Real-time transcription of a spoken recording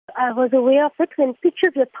I was aware of it when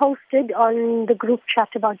pictures were posted on the group chat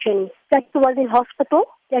about Jenny. That she was in hospital,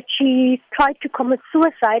 that she tried to commit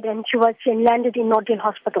suicide and she landed in Northdale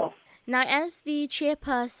Hospital. Now, as the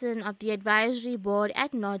chairperson of the advisory board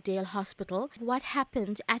at Northdale Hospital, what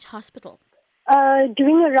happened at hospital?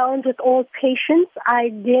 Doing a round with all patients, I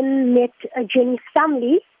then met Jenny's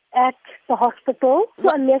family at the hospital. So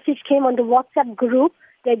a message came on the WhatsApp group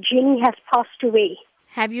that Jenny has passed away.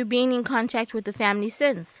 Have you been in contact with the family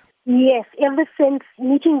since? Yes, ever since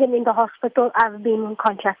meeting them in the hospital, I've been in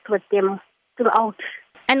contact with them throughout.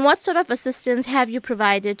 And what sort of assistance have you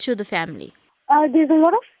provided to the family? There's a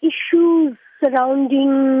lot of issues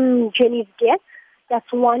surrounding Jenny's death. That's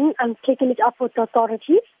one, I'm taking it up with the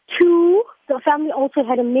authorities. Two, the family also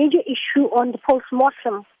had a major issue on the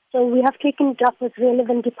post-mortem. So we have taken it up with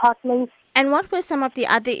relevant departments. And what were some of the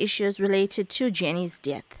other issues related to Jenny's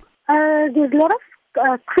death? There's a lot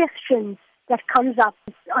of questions that comes up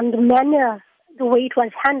on the manner, the way it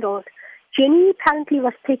was handled. Jenny apparently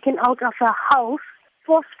was taken out of her house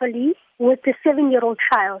forcefully with a 7-year-old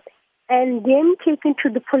child and then taken to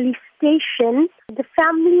the police station. The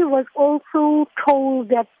family was also told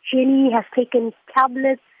that Jenny has taken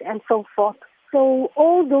tablets and so forth. So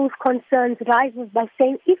all those concerns rises by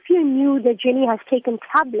saying, if you knew that Jenny has taken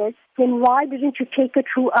tablets, then why didn't you take her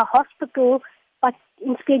to a hospital, but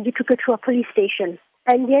instead you took her to a police station?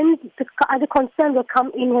 And then the other concern will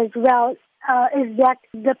come in as well, is that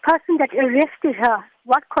the person that arrested her,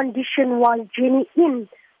 what condition was Jenny in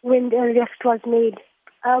when the arrest was made?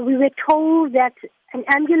 We were told that an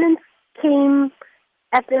ambulance came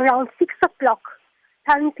at around 6 o'clock.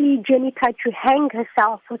 Apparently, Jenny tried to hang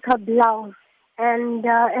herself with her blouse. And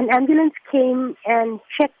an ambulance came and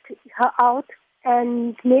checked her out,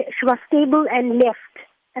 and she was stable and left.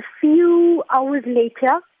 A few hours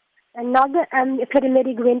later, another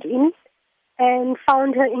paramedic went in and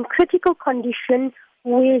found her in critical condition,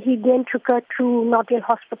 where he then took her to Northdale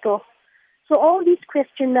Hospital. So all these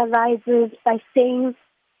questions arises by saying,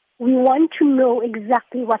 we want to know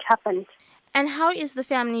exactly what happened. And how is the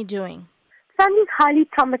family doing? The family is highly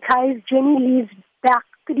traumatized. Jenny leaves back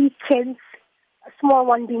 3 kids, a small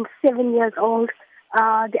one being 7 years old.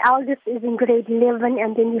 The eldest is in grade 11,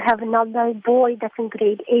 and then you have another boy that's in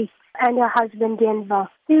grade 8, and her husband, Denver.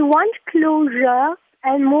 They want closure,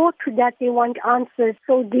 and more to that, they want answers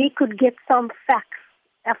so they could get some facts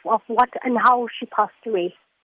of what and how she passed away.